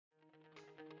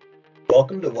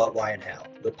Welcome to What, Why, and How,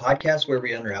 the podcast where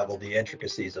we unravel the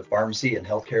intricacies of pharmacy and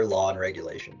healthcare law and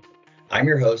regulation. I'm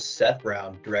your host, Seth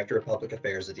Brown, Director of Public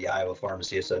Affairs at the Iowa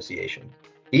Pharmacy Association.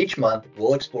 Each month,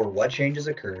 we'll explore what changes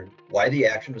occurred, why the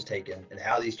action was taken, and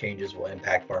how these changes will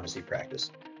impact pharmacy practice.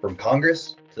 From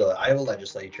Congress to the Iowa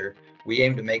legislature, we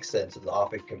aim to make sense of the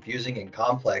often confusing and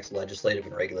complex legislative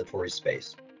and regulatory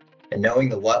space. And knowing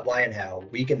the what, why, and how,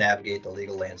 we can navigate the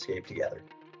legal landscape together.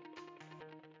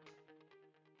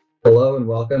 Hello and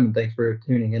welcome, and thanks for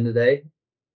tuning in today.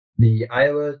 The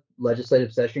Iowa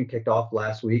legislative session kicked off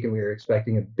last week, and we are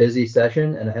expecting a busy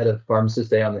session. And ahead of Pharmacist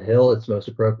Day on the Hill, it's most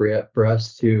appropriate for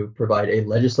us to provide a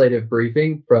legislative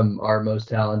briefing from our most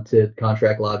talented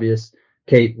contract lobbyist,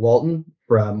 Kate Walton,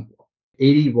 from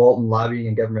 80 Walton Lobbying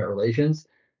and Government Relations.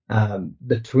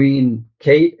 Between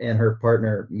Kate and her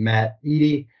partner, Matt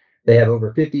Eady, they have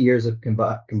over 50 years of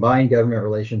combined government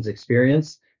relations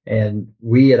experience. And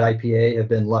we at IPA have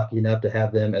been lucky enough to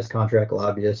have them as contract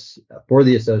lobbyists for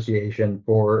the association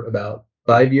for about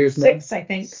 5 years now. 6, I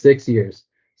think. 6 years.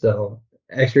 So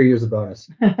extra years of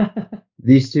bonus.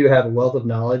 These two have a wealth of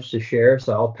knowledge to share,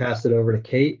 so I'll pass it over to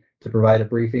Kate to provide a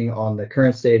briefing on the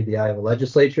current state of the Iowa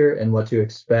legislature and what to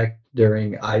expect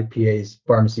during IPA's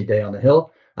Pharmacy Day on the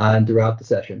Hill and throughout the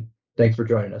session. Thanks for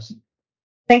joining us.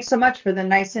 Thanks so much for the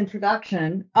nice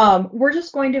introduction. We're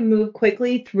just going to move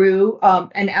quickly through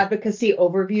an advocacy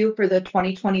overview for the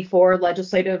 2024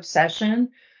 legislative session.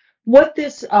 What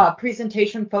this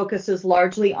presentation focuses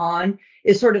largely on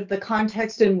is sort of the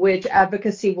context in which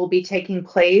advocacy will be taking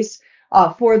place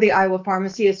for the Iowa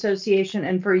Pharmacy Association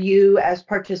and for you as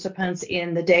participants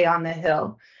in the Day on the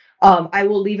Hill. I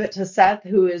will leave it to Seth,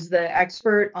 who is the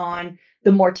expert on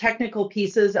the more technical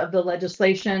pieces of the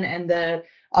legislation and the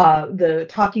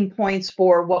talking points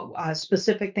for what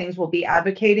specific things we'll be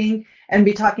advocating, and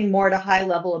be talking more at a high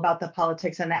level about the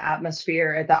politics and the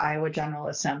atmosphere at the Iowa General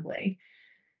Assembly.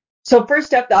 So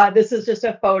first up, this is just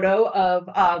a photo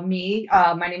of me.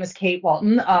 My name is Kate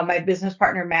Walton, my business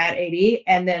partner, Matt Eady,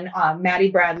 and then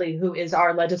Maddie Bradley, who is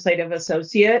our legislative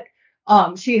associate.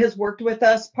 She has worked with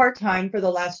us part-time for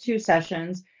the last 2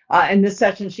 sessions. In this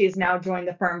session, she has now joined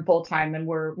the firm full-time, and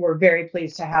we're very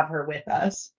pleased to have her with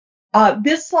us.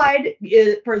 This slide,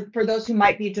 is, for those who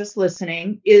might be just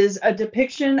listening, is a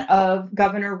depiction of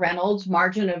Governor Reynolds'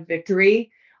 margin of victory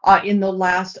in the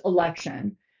last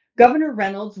election. Governor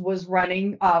Reynolds was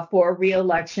running for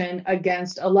re-election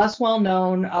against a less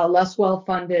well-known, less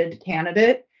well-funded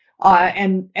candidate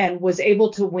and was able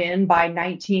to win by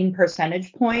 19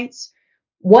 percentage points.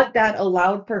 What that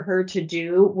allowed for her to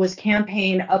do was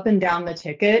campaign up and down the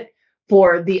ticket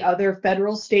for the other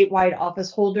federal statewide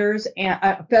office holders and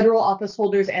federal office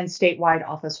holders and statewide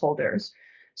office holders.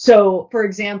 So, for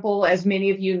example, as many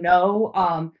of you know,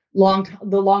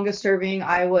 the longest serving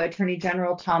Iowa Attorney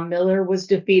General Tom Miller was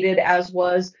defeated, as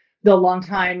was the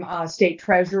longtime state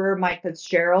treasurer Mike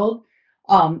Fitzgerald.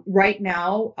 Right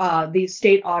now, the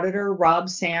state auditor Rob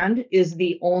Sand is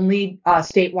the only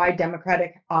statewide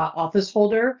Democratic office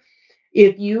holder.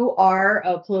 If you are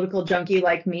a political junkie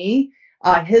like me,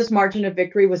 his margin of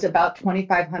victory was about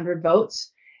 2,500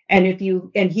 votes. And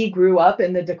he grew up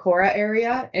in the Decorah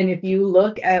area. And if you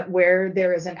look at where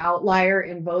there is an outlier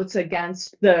in votes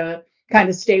against the kind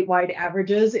of statewide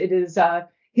averages, it is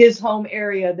his home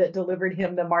area that delivered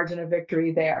him the margin of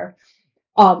victory there.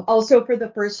 Also, for the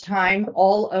first time,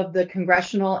 all of the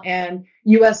congressional and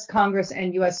U.S. Congress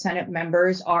and U.S. Senate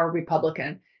members are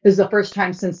Republican. This is the first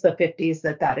time since the 50s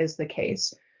that is the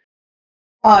case.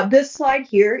 This slide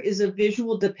here is a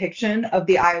visual depiction of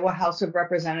the Iowa House of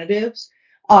Representatives.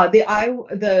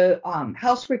 The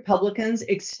House Republicans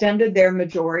extended their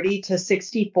majority to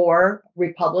 64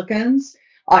 Republicans.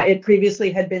 It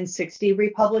previously had been 60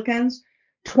 Republicans.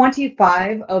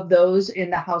 25 of those in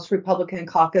the House Republican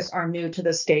caucus are new to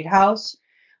the State House.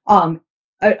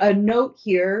 A note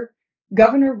here,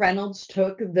 Governor Reynolds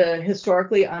took the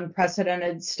historically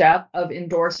unprecedented step of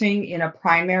endorsing in a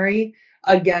primary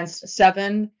against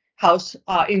 7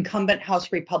 incumbent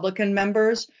House Republican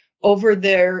members over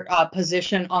their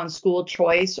position on school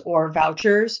choice or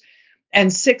vouchers.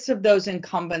 And 6 of those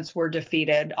incumbents were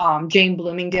defeated. Jane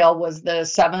Bloomingdale was the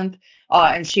 7th,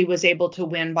 and she was able to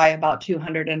win by about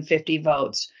 250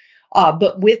 votes.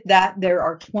 But with that, there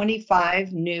are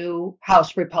 25 new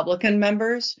House Republican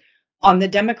members. On the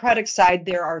Democratic side,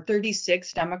 there are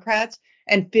 36 Democrats,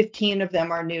 and 15 of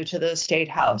them are new to the State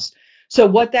House. So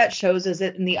what that shows is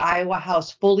that in the Iowa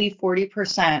House, fully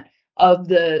 40% of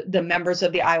the members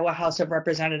of the Iowa House of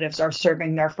Representatives are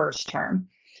serving their first term.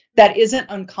 That isn't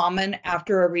uncommon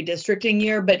after a redistricting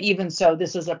year, but even so,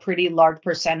 this is a pretty large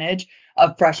percentage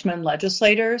of freshman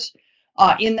legislators.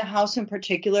 in the House in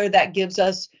particular, that gives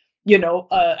us,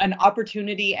 an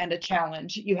opportunity and a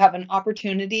challenge. You have an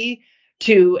opportunity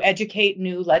to educate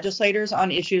new legislators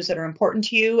on issues that are important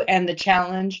to you, and the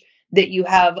challenge that you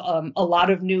have a lot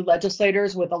of new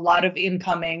legislators with a lot of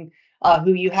incoming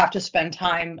who you have to spend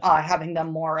time having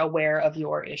them more aware of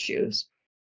your issues.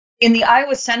 In the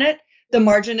Iowa Senate, the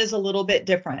margin is a little bit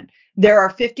different. There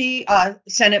are 50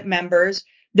 Senate members.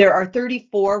 There are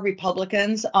 34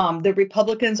 Republicans. The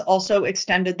Republicans also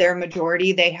extended their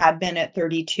majority. They had been at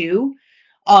 32.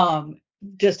 Um,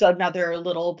 just another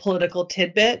little political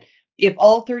tidbit. If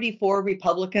all 34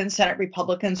 Senate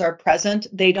Republicans are present,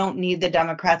 they don't need the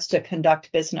Democrats to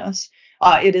conduct business.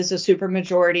 It is a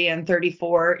supermajority, and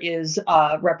 34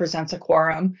 represents a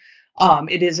quorum.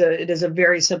 It is a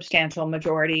very substantial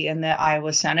majority in the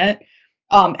Iowa Senate.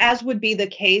 As would be the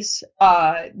case,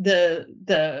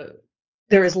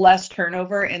 there is less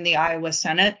turnover in the Iowa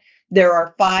Senate. There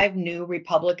are 5 new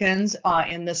Republicans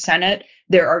in the Senate.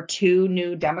 There are 2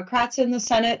 new Democrats in the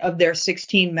Senate of their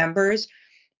 16 members.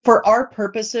 For our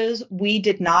purposes, we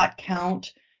did not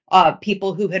count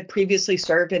people who had previously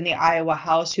served in the Iowa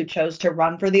House who chose to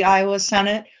run for the Iowa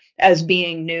Senate as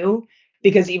being new,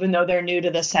 because even though they're new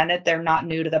to the Senate, they're not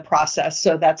new to the process.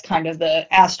 So that's kind of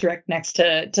the asterisk next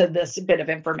to this bit of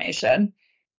information.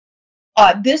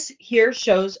 This here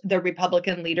shows the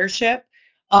Republican leadership.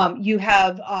 You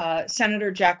have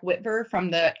Senator Jack Whitver from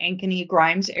the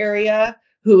Ankeny-Grimes area,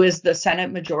 who is the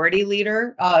Senate Majority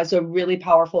Leader. Is a really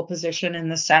powerful position in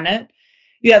the Senate.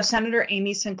 You have Senator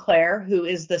Amy Sinclair, who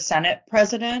is the Senate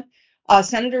President.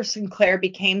 Senator Sinclair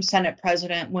became Senate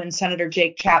President when Senator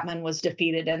Jake Chapman was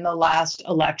defeated in the last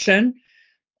election.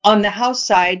 On the House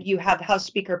side, you have House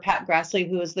Speaker Pat Grassley,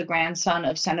 who is the grandson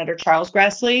of Senator Charles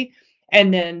Grassley,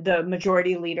 and then the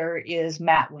majority leader is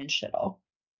Matt Winchittle.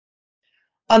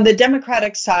 On the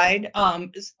Democratic side,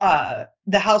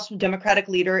 the House Democratic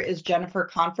leader is Jennifer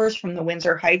Confers from the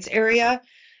Windsor Heights area.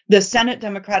 The Senate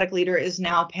Democratic leader is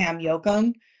now Pam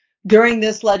Yocum. During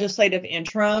this legislative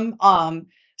interim,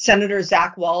 Senator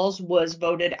Zach Walz was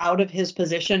voted out of his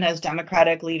position as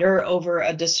Democratic leader over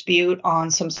a dispute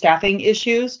on some staffing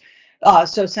issues.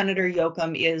 So Senator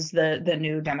Yocum is the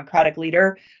new Democratic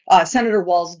leader. Senator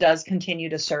Walz does continue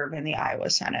to serve in the Iowa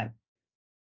Senate.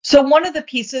 So one of the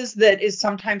pieces that is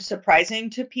sometimes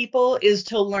surprising to people is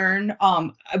to learn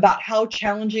about how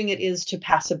challenging it is to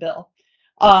pass a bill.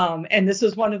 And this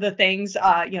is one of the things,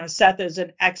 Seth is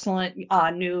an excellent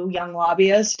new young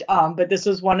lobbyist, but this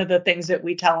is one of the things that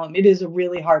we tell him. It is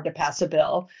really hard to pass a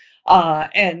bill.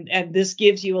 And this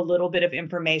gives you a little bit of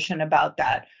information about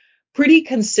that. Pretty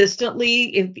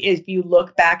consistently, if you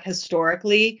look back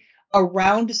historically,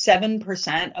 around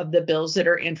 7% of the bills that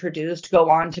are introduced go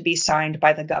on to be signed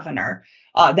by the governor.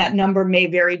 That number may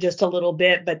vary just a little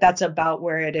bit, but that's about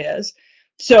where it is.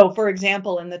 So, for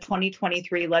example, in the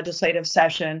 2023 legislative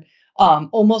session,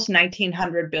 almost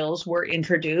 1,900 bills were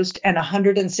introduced, and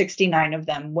 169 of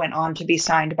them went on to be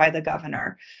signed by the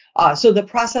governor. So the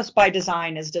process by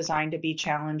design is designed to be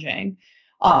challenging.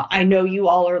 I know you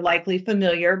all are likely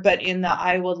familiar, but in the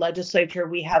Iowa legislature,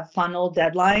 we have funnel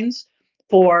deadlines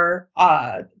for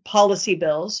policy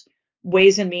bills.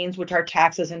 Ways and means, which are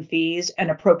taxes and fees, and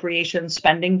appropriation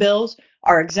spending bills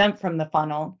are exempt from the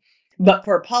funnel. But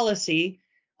for policy,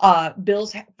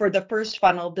 bills for the first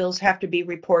funnel, bills have to be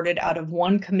reported out of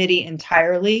one committee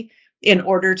entirely in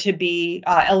order to be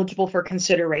eligible for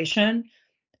consideration.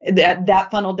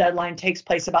 That funnel deadline takes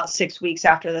place about 6 weeks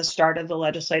after the start of the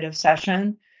legislative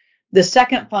session. The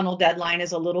second funnel deadline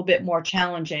is a little bit more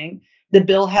challenging. The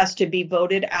bill has to be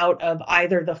voted out of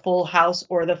either the full House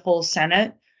or the full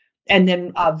Senate, and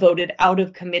then voted out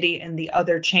of committee in the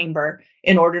other chamber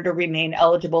in order to remain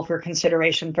eligible for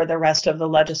consideration for the rest of the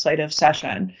legislative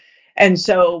session. And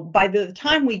so by the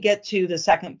time we get to the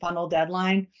second funnel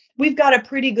deadline, we've got a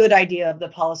pretty good idea of the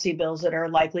policy bills that are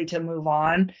likely to move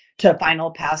on to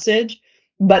final passage.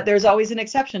 But there's always an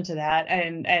exception to that.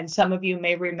 And some of you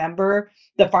may remember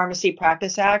the Pharmacy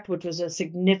Practice Act, which was a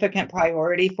significant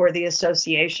priority for the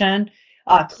association,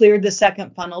 cleared the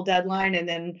second funnel deadline, and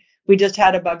then we just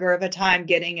had a bugger of a time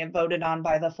getting it voted on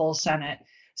by the full Senate.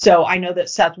 So I know that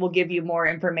Seth will give you more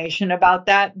information about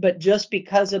that, but just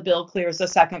because a bill clears the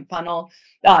second funnel,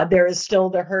 there is still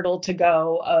the hurdle to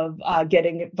go of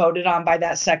getting it voted on by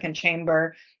that second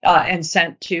chamber and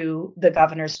sent to the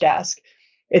governor's desk.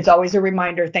 It's always a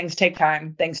reminder, things take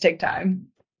time, things take time.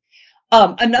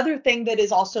 Another thing that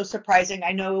is also surprising,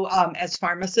 I know as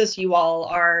pharmacists, you all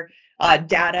are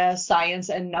data, science,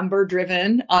 and number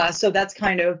driven. So that's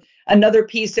kind of another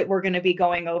piece that we're going to be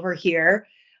going over here.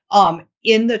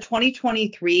 In the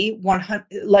 2023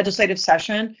 legislative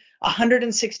session,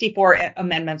 164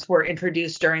 amendments were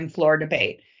introduced during floor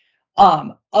debate.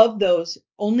 Of those,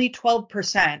 only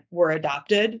 12% were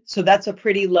adopted, so that's a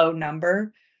pretty low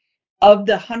number. Of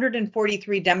the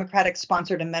 143 Democratic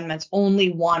sponsored amendments,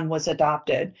 only one was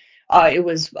adopted. It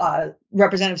was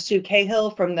Representative Sue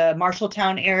Cahill from the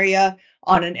Marshalltown area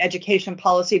on an education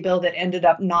policy bill that ended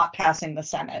up not passing the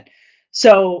Senate.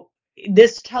 So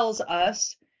this tells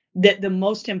us that the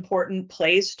most important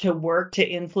place to work to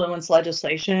influence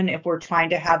legislation, if we're trying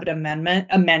to have it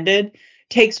amended,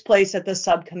 takes place at the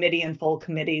subcommittee and full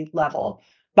committee level.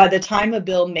 By the time a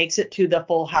bill makes it to the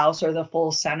full House or the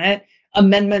full Senate,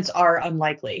 amendments are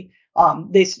unlikely.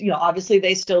 Obviously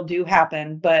they still do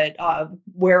happen, but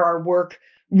where our work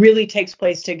really takes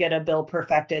place to get a bill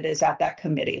perfected is at that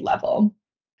committee level.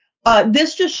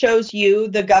 This just shows you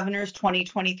the governor's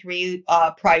 2023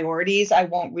 priorities. I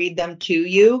won't read them to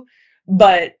you,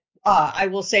 but I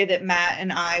will say that Matt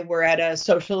and I were at a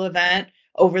social event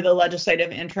over the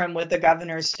legislative interim with the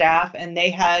governor's staff, and they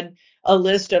had a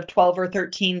list of 12 or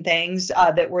 13 things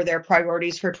that were their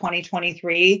priorities for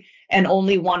 2023, and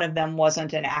only one of them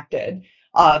wasn't enacted.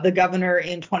 The governor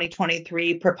in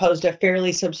 2023 proposed a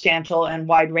fairly substantial and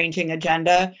wide-ranging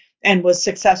agenda and was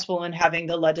successful in having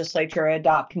the legislature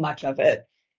adopt much of it.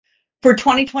 For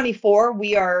 2024,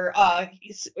 we are,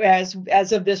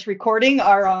 as of this recording,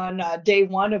 are on day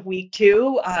one of week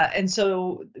two, and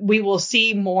so we will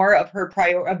see more of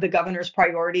the governor's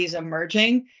priorities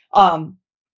emerging.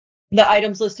 The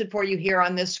items listed for you here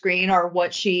on this screen are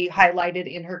what she highlighted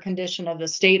in her condition of the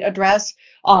state address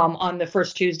on the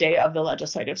first Tuesday of the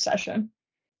legislative session.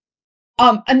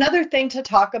 Another thing to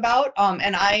talk about,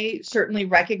 and I certainly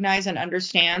recognize and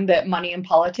understand that money in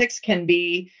politics can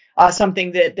be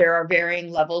something that there are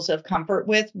varying levels of comfort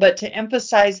with, but to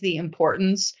emphasize the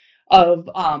importance of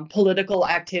political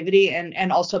activity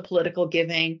and also political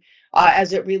giving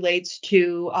as it relates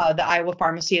to the Iowa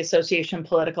Pharmacy Association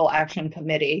Political Action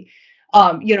Committee.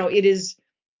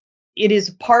 It is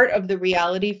part of the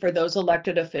reality for those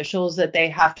elected officials that they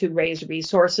have to raise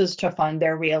resources to fund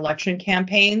their reelection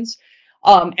campaigns.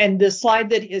 And the slide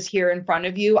that is here in front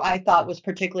of you, I thought was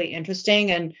particularly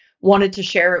interesting and wanted to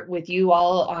share it with you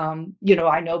all.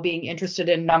 I know being interested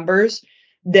in numbers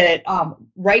that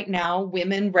right now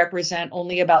women represent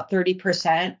only about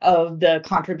 30% of the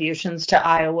contributions to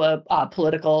Iowa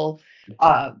political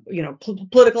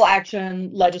action,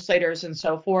 legislators, and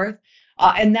so forth.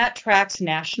 And that tracks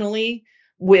nationally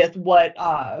with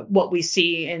what we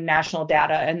see in national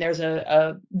data. And there's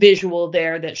a visual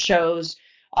there that shows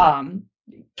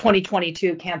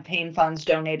 2022 campaign funds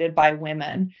donated by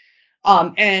women.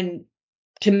 And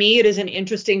to me, it is an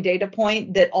interesting data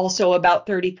point that also about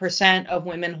 30% of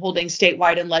women holding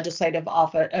statewide and legislative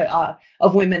office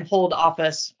of women hold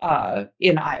office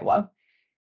in Iowa.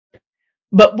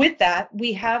 But with that,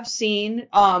 we have seen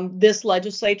this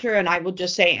legislature, and I will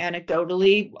just say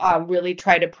anecdotally, really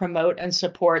try to promote and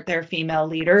support their female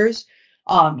leaders.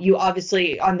 You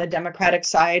obviously, on the Democratic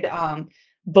side,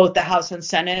 both the House and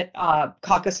Senate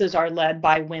caucuses are led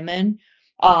by women.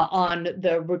 On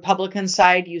the Republican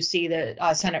side, you see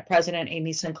that Senate President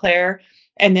Amy Sinclair,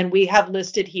 and then we have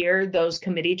listed here those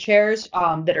committee chairs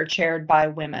that are chaired by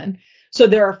women. So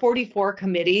there are 44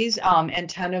 committees, and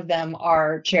 10 of them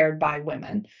are chaired by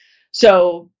women.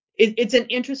 So it's an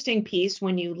interesting piece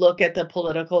when you look at the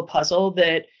political puzzle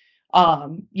that,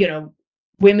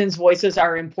 women's voices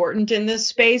are important in this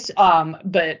space,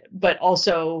 but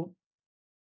also,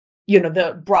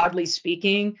 the broadly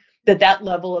speaking, that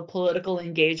level of political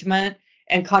engagement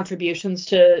and contributions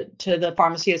to the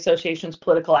Pharmacy Association's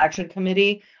Political Action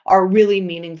Committee are really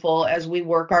meaningful as we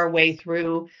work our way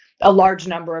through a large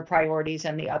number of priorities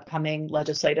in the upcoming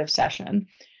legislative session.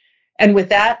 And with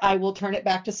that, I will turn it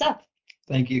back to Seth.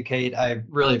 Thank you, Kate. I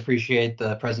really appreciate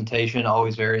the presentation.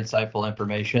 Always very insightful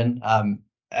information.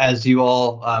 As you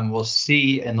all will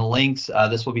see in the links,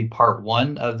 this will be part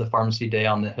one of the Pharmacy Day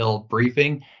on the Hill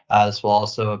briefing. This will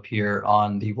also appear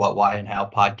on the What, Why, and How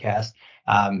podcast.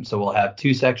 So we'll have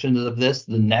two sections of this.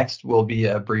 The next will be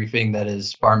a briefing that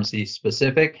is pharmacy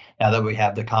specific, now that we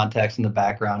have the context and the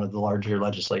background of the larger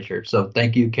legislature. So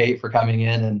thank you, Kate, for coming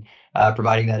in and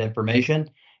providing that information.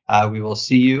 We will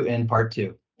see you in part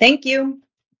two. Thank you.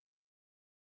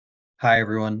 Hi,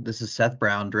 everyone. This is Seth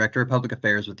Brown, Director of Public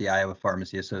Affairs with the Iowa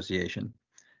Pharmacy Association.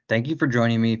 Thank you for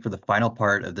joining me for the final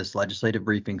part of this legislative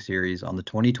briefing series on the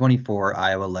 2024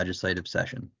 Iowa legislative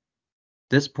session.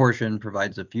 This portion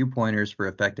provides a few pointers for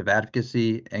effective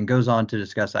advocacy and goes on to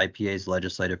discuss IPA's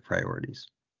legislative priorities.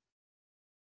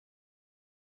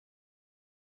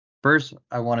 First,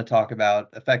 I want to talk about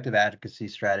effective advocacy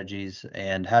strategies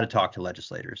and how to talk to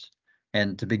legislators.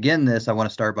 And to begin this, I want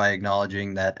to start by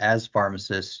acknowledging that as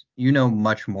pharmacists, you know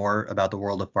much more about the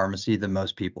world of pharmacy than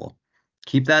most people.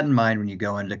 Keep that in mind when you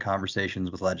go into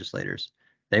conversations with legislators.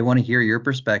 They want to hear your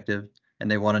perspective and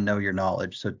they want to know your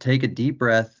knowledge. So take a deep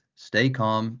breath, stay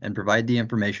calm, and provide the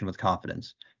information with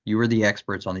confidence. You are the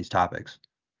experts on these topics.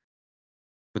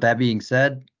 With that being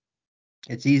said,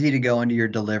 it's easy to go into your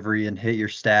delivery and hit your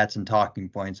stats and talking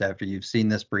points after you've seen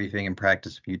this briefing and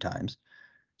practiced a few times.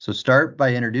 So start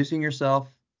by introducing yourself,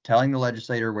 telling the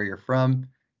legislator where you're from,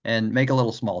 and make a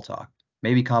little small talk.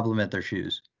 Maybe compliment their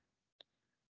shoes.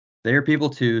 They are people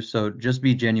too, so just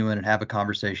be genuine and have a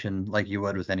conversation like you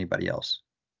would with anybody else.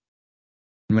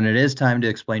 And when it is time to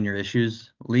explain your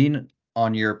issues, lean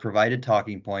on your provided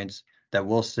talking points that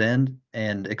we'll send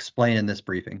and explain in this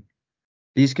briefing.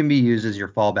 These can be used as your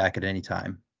fallback at any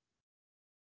time.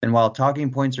 And while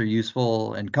talking points are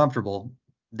useful and comfortable,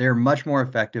 they're much more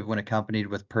effective when accompanied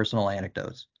with personal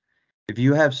anecdotes. If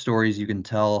you have stories you can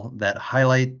tell that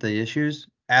highlight the issues,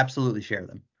 absolutely share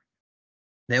them.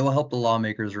 They will help the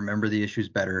lawmakers remember the issues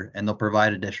better and they'll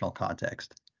provide additional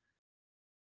context.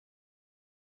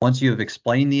 Once you have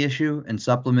explained the issue and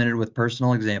supplemented with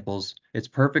personal examples, it's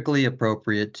perfectly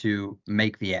appropriate to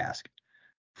make the ask.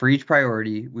 For each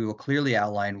priority, we will clearly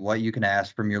outline what you can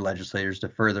ask from your legislators to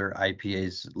further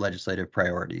IPA's legislative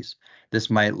priorities. This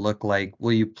might look like,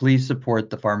 will you please support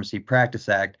the Pharmacy Practice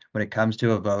Act when it comes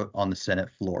to a vote on the Senate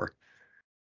floor?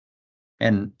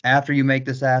 And after you make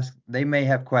this ask, they may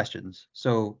have questions.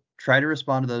 So try to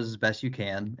respond to those as best you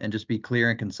can and just be clear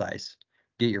and concise.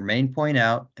 Get your main point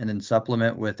out and then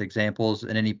supplement with examples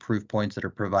and any proof points that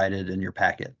are provided in your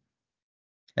packet.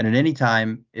 And at any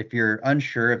time, if you're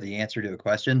unsure of the answer to a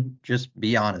question, just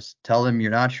be honest. Tell them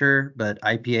you're not sure, but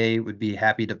IPA would be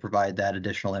happy to provide that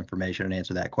additional information and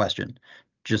answer that question.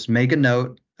 Just make a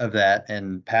note of that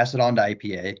and pass it on to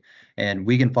IPA, and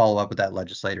we can follow up with that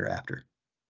legislator after.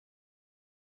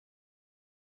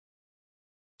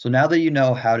 So now that you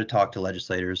know how to talk to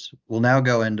legislators, we'll now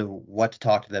go into what to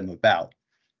talk to them about,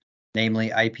 namely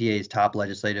IPA's top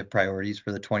legislative priorities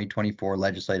for the 2024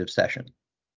 legislative session.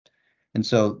 And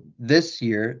so this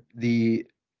year, the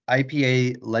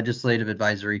IPA Legislative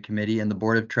Advisory Committee and the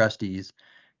Board of Trustees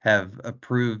have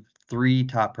approved three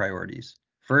top priorities.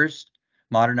 First,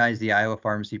 modernize the Iowa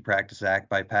Pharmacy Practice Act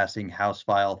by passing House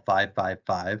File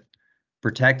 555,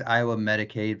 protect Iowa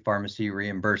Medicaid pharmacy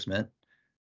reimbursement,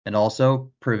 and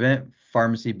also prevent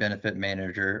pharmacy benefit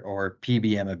manager or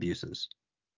PBM abuses.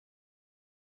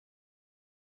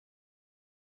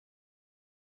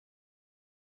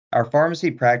 Our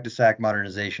Pharmacy Practice Act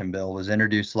Modernization Bill was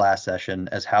introduced last session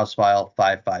as House File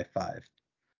 555.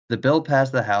 The bill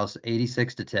passed the House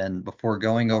 86 to 10 before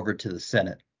going over to the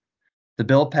Senate. The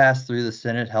bill passed through the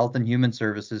Senate Health and Human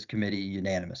Services Committee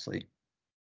unanimously.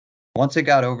 Once it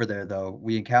got over there, though,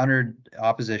 we encountered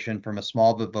opposition from a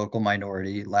small but vocal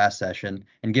minority last session,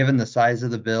 and given the size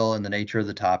of the bill and the nature of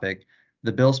the topic,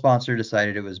 the bill sponsor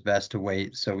decided it was best to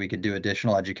wait so we could do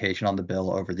additional education on the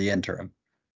bill over the interim.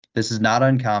 This is not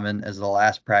uncommon, as the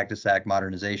last Practice Act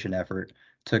modernization effort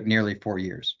took nearly 4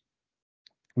 years.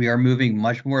 We are moving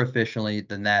much more efficiently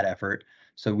than that effort,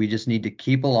 so we just need to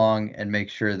keep along and make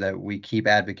sure that we keep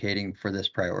advocating for this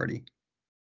priority.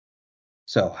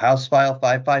 So House File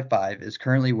 555 is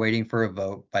currently waiting for a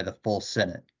vote by the full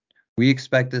Senate. We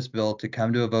expect this bill to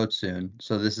come to a vote soon,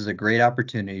 so this is a great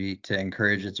opportunity to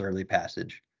encourage its early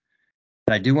passage.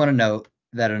 And I do want to note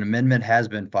that an amendment has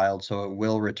been filed, so it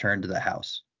will return to the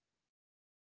House.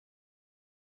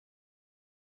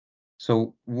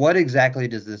 So what exactly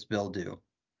does this bill do?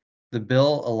 The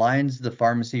bill aligns the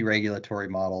pharmacy regulatory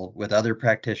model with other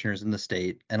practitioners in the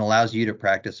state and allows you to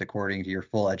practice according to your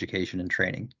full education and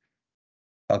training.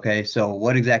 Okay, so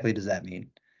what exactly does that mean?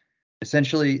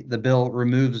 Essentially, the bill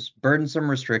removes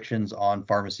burdensome restrictions on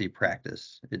pharmacy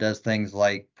practice. It does things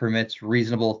like permits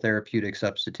reasonable therapeutic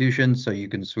substitutions, so you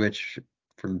can switch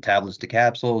from tablets to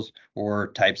capsules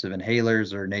or types of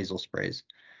inhalers or nasal sprays.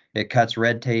 It cuts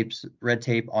red tape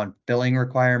on filling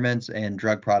requirements and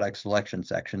drug product selection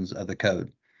sections of the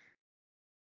code.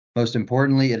 Most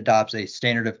importantly, it adopts a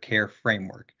standard of care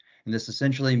framework. And this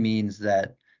essentially means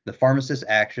that the pharmacist's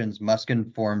actions must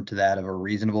conform to that of a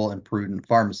reasonable and prudent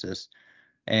pharmacist,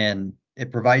 and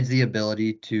it provides the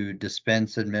ability to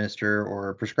dispense, administer,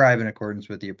 or prescribe in accordance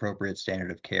with the appropriate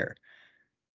standard of care.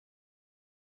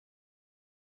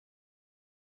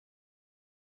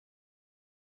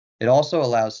 It also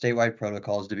allows statewide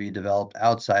protocols to be developed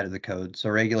outside of the code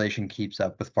so regulation keeps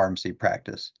up with pharmacy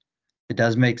practice. It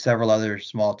does make several other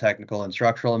small technical and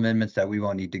structural amendments that we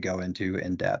won't need to go into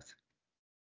in depth.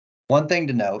 One thing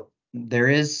to note There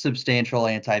is substantial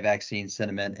anti-vaccine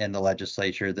sentiment in the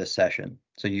legislature this session.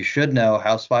 So you should know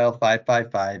House File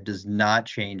 555 does not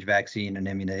change vaccine and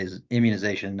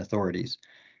immunization authorities.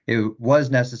 It was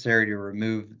necessary to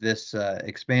remove this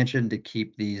expansion to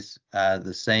keep these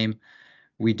the same.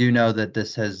 We do know that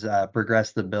this has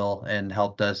progressed the bill and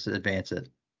helped us advance it.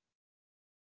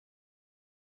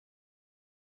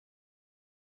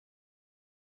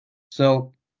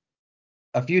 So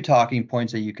a few talking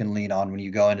points that you can lean on when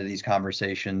you go into these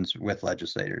conversations with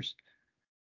legislators.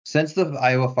 Since the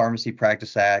Iowa Pharmacy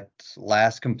Practice Act's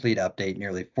last complete update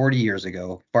nearly 40 years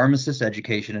ago, pharmacist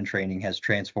education and training has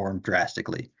transformed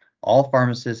drastically. All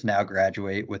pharmacists now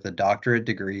graduate with a doctorate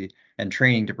degree and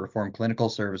training to perform clinical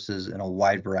services in a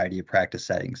wide variety of practice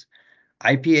settings.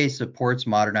 IPA supports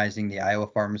modernizing the Iowa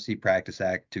Pharmacy Practice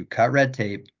Act to cut red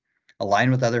tape,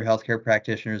 align with other healthcare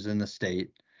practitioners in the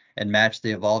state, and match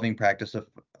the evolving practice of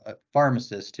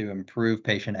pharmacists to improve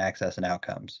patient access and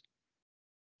outcomes.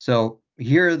 So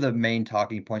here are the main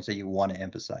talking points that you want to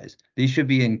emphasize. These should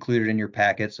be included in your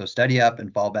packet, so study up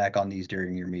and fall back on these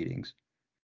during your meetings.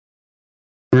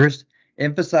 First,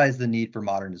 emphasize the need for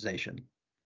modernization.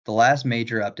 The last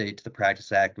major update to the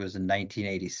Practice Act was in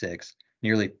 1986,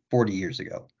 nearly 40 years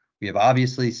ago. We have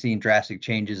obviously seen drastic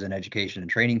changes in education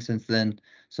and training since then,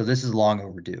 so this is long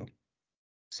overdue.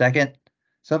 Second,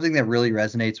 something that really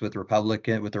resonates with the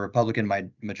Republican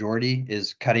majority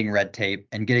is cutting red tape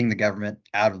and getting the government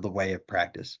out of the way of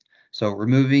practice. So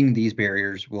removing these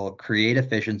barriers will create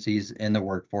efficiencies in the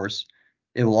workforce.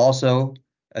 It will also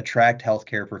attract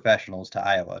healthcare professionals to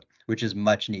Iowa, which is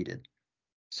much needed.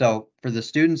 So for the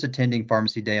students attending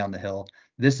Pharmacy Day on the Hill,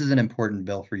 this is an important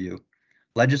bill for you.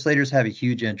 Legislators have a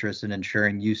huge interest in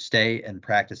ensuring you stay and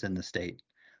practice in the state.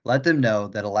 Let them know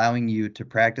that allowing you to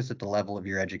practice at the level of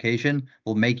your education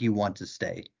will make you want to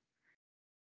stay.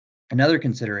 Another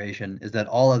consideration is that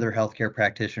all other healthcare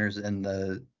practitioners in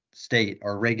the state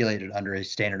are regulated under a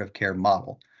standard of care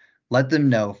model. Let them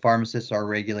know pharmacists are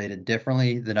regulated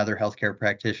differently than other healthcare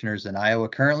practitioners in Iowa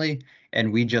currently,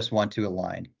 and we just want to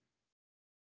align.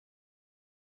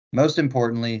 Most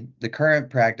importantly, the current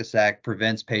Practice Act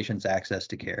prevents patients' access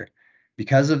to care.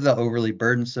 Because of the overly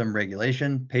burdensome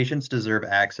regulation, patients deserve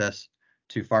access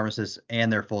to pharmacists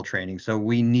and their full training, so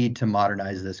we need to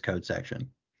modernize this code section.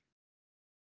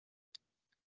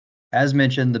 As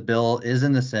mentioned, the bill is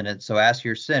in the Senate, so ask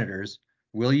your senators,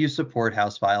 will you support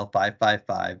House File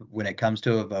 555 when it comes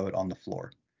to a vote on the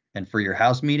floor? And for your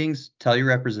House meetings, tell your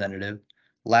representative,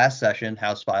 last session,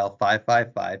 House File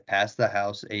 555 passed the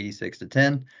House 86 to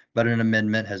 10, but an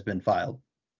amendment has been filed.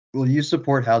 Will you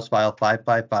support House File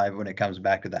 555 when it comes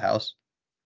back to the House?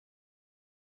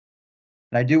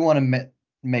 And I do want to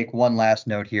make one last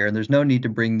note here, and there's no need to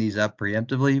bring these up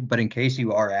preemptively, but in case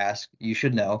you are asked, you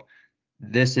should know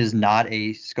this is not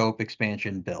a scope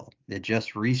expansion bill. It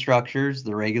just restructures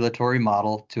the regulatory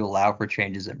model to allow for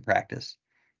changes in practice.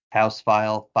 House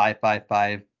File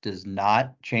 555 does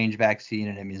not change vaccine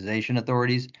and immunization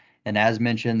authorities, and as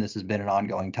mentioned, this has been an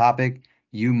ongoing topic.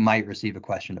 You might receive a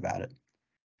question about it.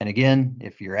 And again,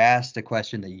 if you're asked a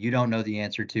question that you don't know the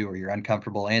answer to or you're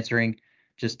uncomfortable answering,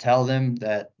 just tell them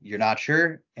that you're not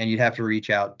sure and you'd have to reach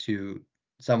out to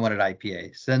someone at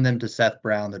IPA. Send them to Seth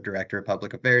Brown, the Director of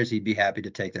Public Affairs. He'd be happy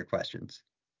to take their questions.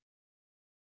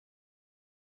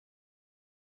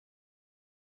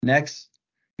 Next,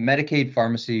 Medicaid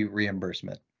pharmacy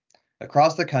reimbursement.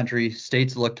 Across the country,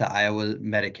 states look to Iowa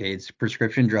Medicaid's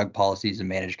prescription drug policies and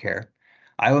managed care.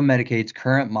 Iowa Medicaid's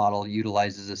current model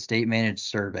utilizes a state-managed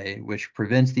survey, which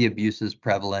prevents the abuses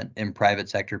prevalent in private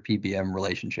sector PBM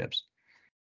relationships.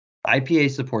 IPA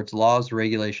supports laws,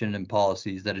 regulation, and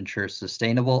policies that ensure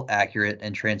sustainable, accurate,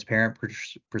 and transparent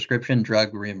prescription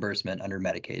drug reimbursement under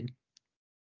Medicaid.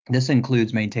 This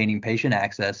includes maintaining patient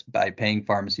access by paying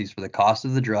pharmacies for the cost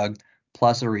of the drug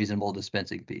plus a reasonable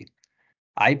dispensing fee.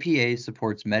 IPA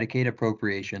supports Medicaid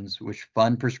appropriations, which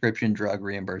fund prescription drug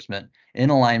reimbursement in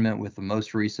alignment with the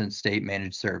most recent state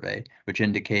managed survey, which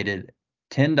indicated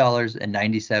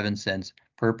 $10.97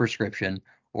 per prescription,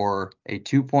 or a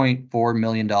 $2.4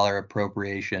 million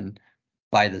appropriation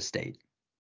by the state.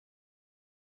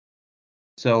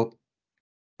 So,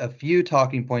 a few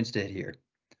talking points to hit here.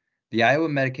 The Iowa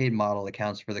Medicaid model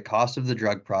accounts for the cost of the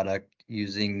drug product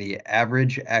using the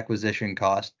average acquisition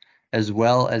cost as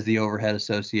well as the overhead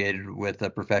associated with a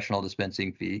professional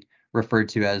dispensing fee, referred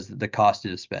to as the cost to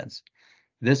dispense.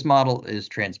 This model is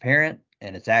transparent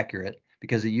and it's accurate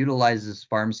because it utilizes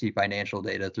pharmacy financial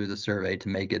data through the survey to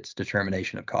make its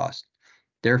determination of cost.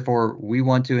 Therefore, we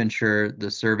want to ensure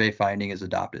the survey finding is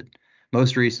adopted.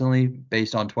 Most recently,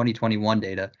 based on 2021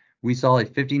 data, we saw a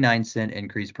 59-cent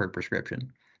increase per prescription.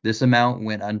 This amount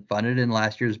went unfunded in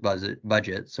last year's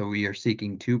budget, so we are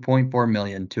seeking $2.4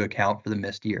 million to account for the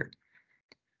missed year.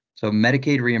 So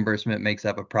Medicaid reimbursement makes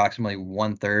up approximately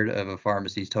 1/3 of a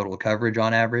pharmacy's total coverage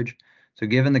on average. So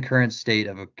given the current state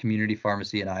of a community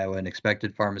pharmacy in Iowa and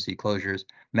expected pharmacy closures,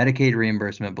 Medicaid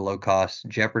reimbursement below cost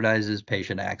jeopardizes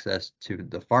patient access to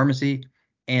the pharmacy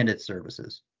and its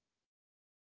services.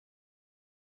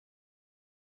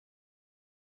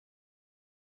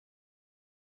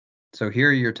 So here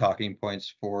are your talking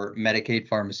points for Medicaid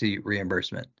pharmacy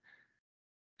reimbursement.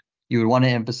 You would want to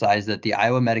emphasize that the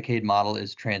Iowa Medicaid model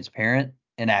is transparent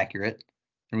and accurate,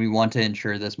 and we want to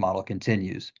ensure this model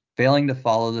continues. Failing to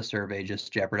follow the survey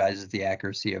just jeopardizes the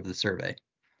accuracy of the survey.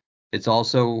 It's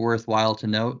also worthwhile to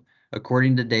note,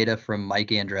 according to data from Mike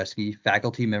Andreski,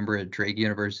 faculty member at Drake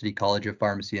University College of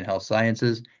Pharmacy and Health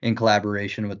Sciences, in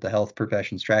collaboration with the Health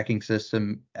Professions Tracking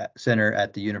System Center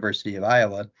at the University of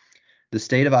Iowa, the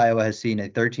state of Iowa has seen a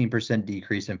 13%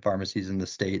 decrease in pharmacies in the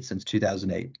state since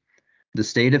 2008. The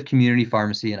State of Community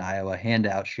Pharmacy in Iowa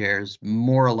handout shares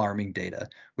more alarming data,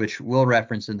 which we'll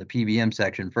reference in the PBM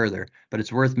section further, but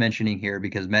it's worth mentioning here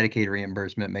because Medicaid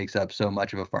reimbursement makes up so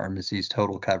much of a pharmacy's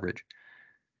total coverage.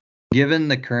 Given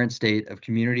the current state of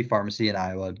community pharmacy in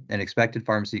Iowa and expected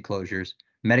pharmacy closures,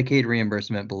 Medicaid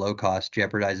reimbursement below cost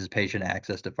jeopardizes patient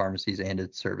access to pharmacies and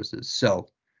its services. So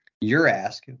your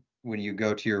ask when you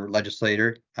go to your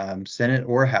legislator, Senate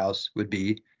or House, would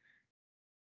be,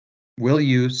 will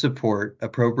you support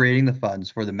appropriating the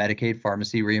funds for the Medicaid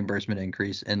pharmacy reimbursement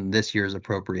increase in this year's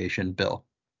appropriation bill?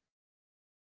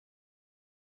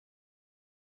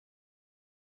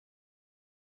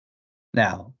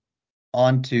 Now,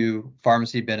 on to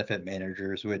pharmacy benefit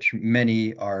managers, which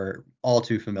many are all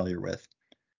too familiar with.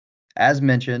 As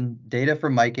mentioned, data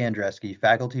from Mike Andreski,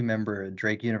 faculty member at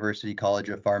Drake University College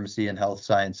of Pharmacy and Health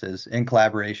Sciences, in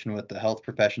collaboration with the Health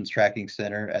Professions Tracking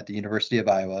Center at the University of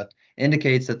Iowa,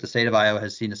 indicates that the state of Iowa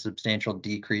has seen a substantial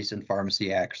decrease in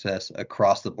pharmacy access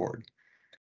across the board.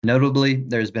 Notably,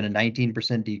 there's been a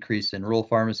 19% decrease in rural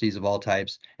pharmacies of all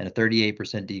types and a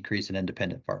 38% decrease in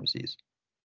independent pharmacies.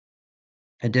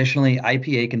 Additionally,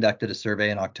 IPA conducted a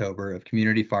survey in October of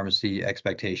community pharmacy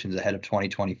expectations ahead of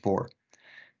 2024.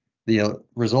 The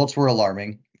results were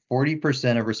alarming.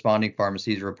 40% of responding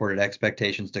pharmacies reported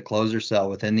expectations to close or sell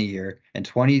within the year, and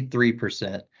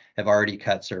 23% have already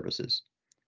cut services.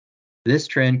 This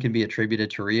trend can be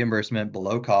attributed to reimbursement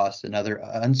below cost and other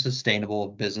unsustainable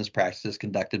business practices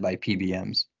conducted by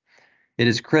PBMs. It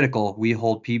is critical we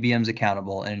hold PBMs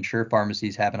accountable and ensure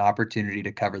pharmacies have an opportunity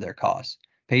to cover their costs.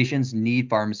 Patients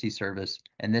need pharmacy service,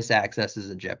 and this access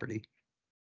is in jeopardy.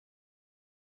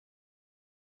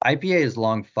 IPA has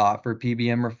long fought for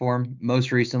PBM reform.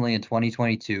 Most recently, in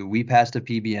 2022, we passed a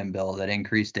PBM bill that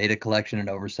increased data collection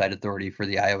and oversight authority for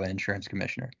the Iowa Insurance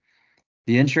Commissioner.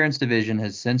 The Insurance Division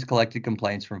has since collected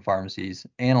complaints from pharmacies,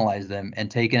 analyzed them, and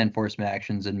taken enforcement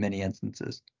actions in many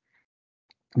instances.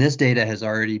 This data has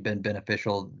already been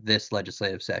beneficial this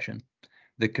legislative session.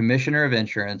 The Commissioner of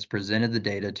Insurance presented the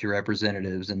data to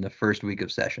representatives in the first week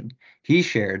of session. He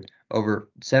shared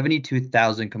over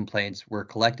 72,000 complaints were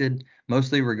collected,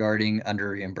 mostly regarding under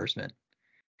reimbursement.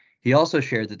 He also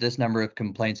shared that this number of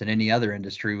complaints in any other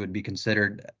industry would be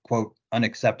considered, quote,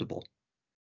 unacceptable.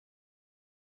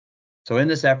 So in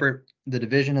this effort, the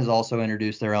division has also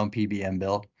introduced their own PBM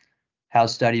bill,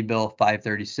 House Study Bill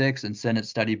 536 and Senate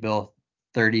Study Bill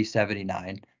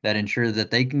 3079, that ensure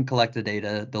that they can collect the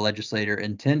data the legislator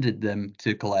intended them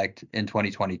to collect in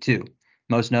 2022.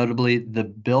 Most notably, the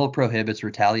bill prohibits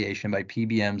retaliation by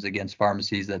PBMs against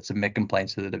pharmacies that submit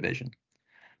complaints to the division.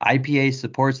 IPA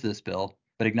supports this bill,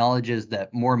 but acknowledges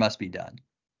that more must be done.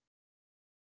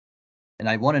 And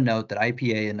I want to note that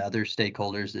IPA and other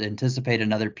stakeholders anticipate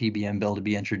another PBM bill to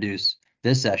be introduced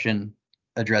this session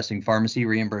addressing pharmacy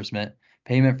reimbursement,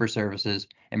 payment for services,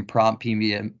 and prompt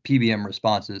PBM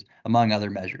responses, among other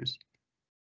measures.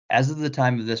 As of the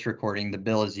time of this recording, the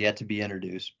bill is yet to be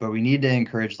introduced, but we need to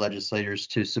encourage legislators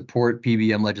to support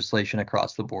PBM legislation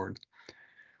across the board.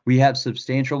 We have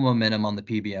substantial momentum on the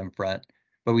PBM front,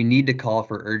 but we need to call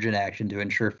for urgent action to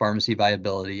ensure pharmacy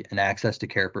viability and access to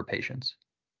care for patients.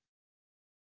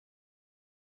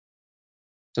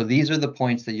 So these are the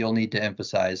points that you'll need to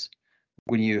emphasize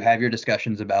when you have your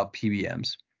discussions about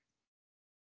PBMs.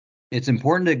 It's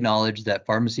important to acknowledge that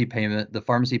the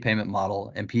pharmacy payment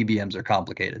model and PBMs are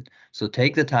complicated. So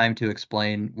take the time to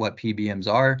explain what PBMs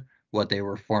are, what they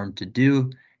were formed to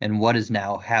do, and what is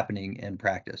now happening in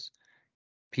practice.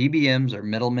 PBMs are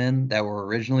middlemen that were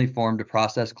originally formed to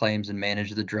process claims and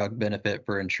manage the drug benefit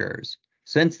for insurers.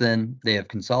 Since then, they have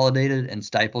consolidated and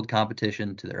stifled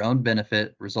competition to their own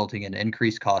benefit, resulting in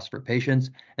increased costs for patients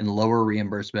and lower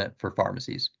reimbursement for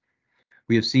pharmacies.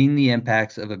 We have seen the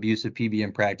impacts of abusive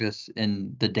PBM practice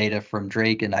in the data from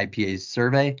Drake and IPA's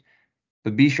survey,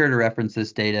 but be sure to reference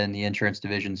this data in the insurance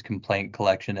division's complaint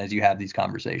collection as you have these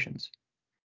conversations.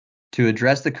 To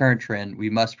address the current trend, we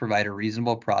must provide a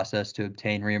reasonable process to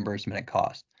obtain reimbursement at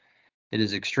cost. It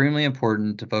is extremely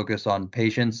important to focus on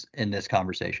patients in this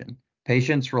conversation.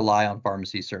 Patients rely on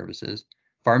pharmacy services.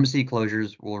 Pharmacy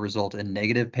closures will result in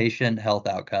negative patient health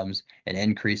outcomes and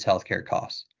increased healthcare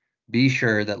costs. Be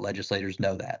sure that legislators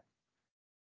know that.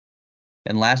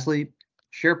 And lastly,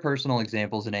 share personal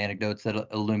examples and anecdotes that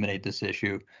illuminate this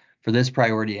issue for this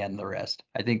priority and the rest.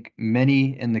 I think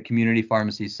many in the community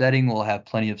pharmacy setting will have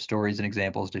plenty of stories and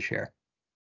examples to share.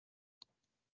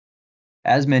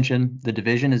 As mentioned, the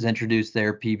division has introduced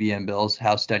their PBM bills,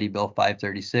 House Study Bill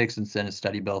 536 and Senate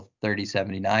Study Bill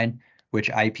 3079,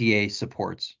 which IPA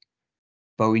supports.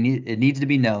 But it needs to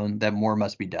be known that more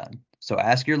must be done. So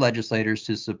ask your legislators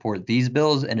to support these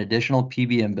bills and additional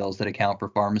PBM bills that account for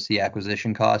pharmacy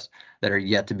acquisition costs that are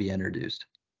yet to be introduced.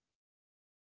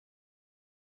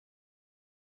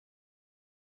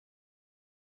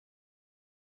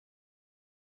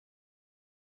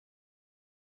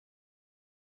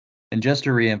 And just to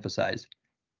reemphasize,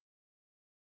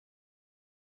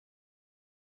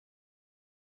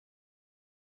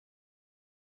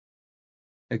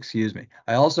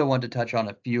 I also want to touch on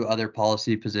a few other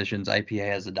policy positions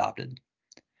IPA has adopted.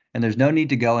 And there's no need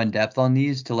to go in depth on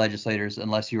these to legislators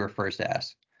unless you are first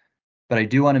asked. But I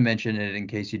do want to mention it in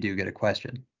case you do get a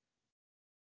question.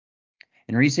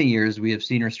 In recent years, we have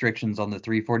seen restrictions on the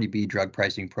 340B drug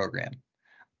pricing program.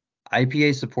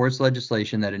 IPA supports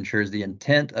legislation that ensures the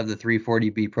intent of the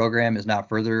 340B program is not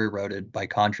further eroded by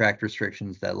contract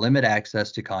restrictions that limit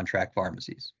access to contract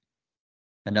pharmacies.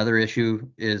 Another issue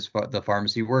is the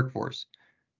pharmacy workforce.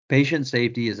 Patient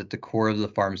safety is at the core of the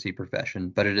pharmacy profession,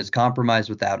 but it is compromised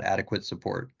without adequate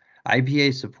support.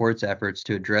 IPA supports efforts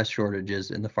to address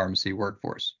shortages in the pharmacy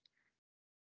workforce.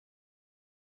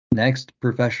 Next,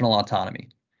 professional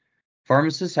autonomy.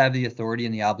 Pharmacists have the authority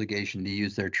and the obligation to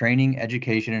use their training,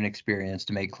 education, and experience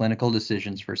to make clinical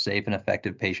decisions for safe and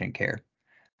effective patient care.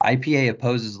 IPA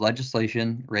opposes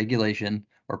legislation, regulation,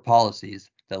 or policies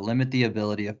that limit the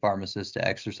ability of pharmacists to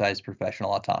exercise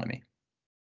professional autonomy.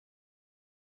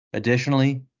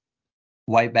 Additionally,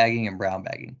 white bagging and brown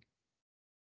bagging.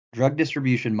 Drug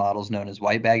distribution models known as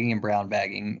white bagging and brown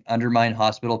bagging undermine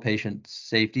hospital patient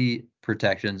safety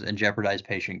protections and jeopardize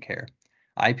patient care.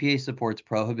 IPA supports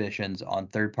prohibitions on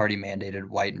third-party mandated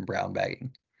white and brown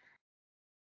bagging.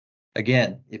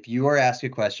 Again, if you are asked a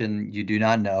question you do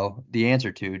not know the answer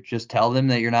to, just tell them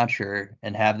that you're not sure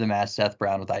and have them ask Seth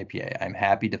Brown with IPA. I'm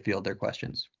happy to field their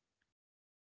questions.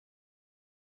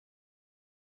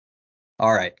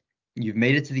 All right, you've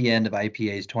made it to the end of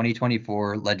IPA's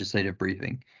 2024 legislative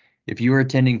briefing. If you are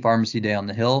attending Pharmacy Day on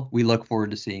the Hill, we look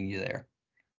forward to seeing you there.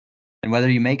 And whether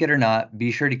you make it or not,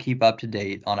 be sure to keep up to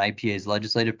date on IPA's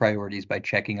legislative priorities by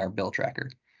checking our bill tracker.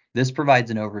 This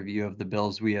provides an overview of the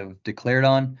bills we have declared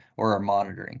on or are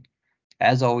monitoring.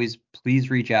 As always, please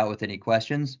reach out with any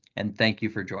questions, and thank you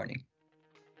for joining.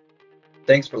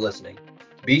 Thanks for listening.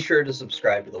 Be sure to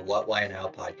subscribe to the What, Why, and How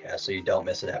podcast so you don't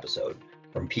miss an episode.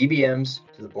 From PBMs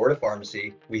to the Board of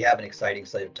Pharmacy, we have an exciting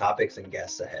slate of topics and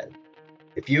guests ahead.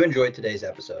 If you enjoyed today's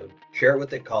episode, share it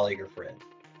with a colleague or friend.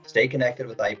 Stay connected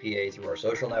with IPA through our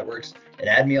social networks and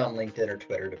add me on LinkedIn or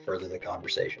Twitter to further the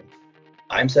conversation.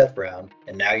 I'm Seth Brown,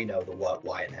 and now you know the what,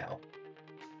 why, and how.